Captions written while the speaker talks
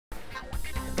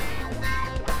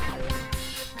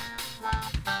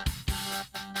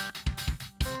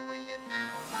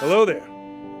Hello there,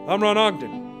 I'm Ron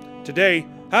Ogden. Today,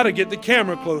 how to get the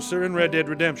camera closer in Red Dead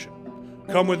Redemption.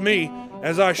 Come with me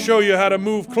as I show you how to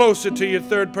move closer to your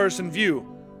third-person view,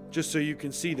 just so you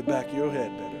can see the back of your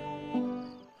head better.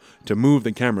 To move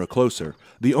the camera closer,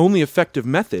 the only effective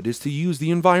method is to use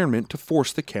the environment to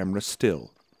force the camera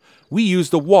still. We use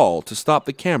the wall to stop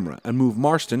the camera and move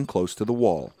Marston close to the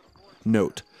wall.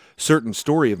 Note, certain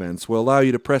story events will allow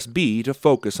you to press B to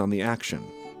focus on the action.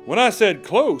 When I said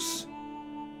close,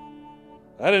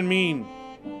 I didn't mean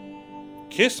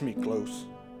kiss me close.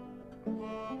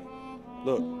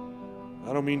 Look,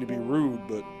 I don't mean to be rude,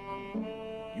 but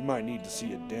you might need to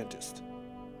see a dentist.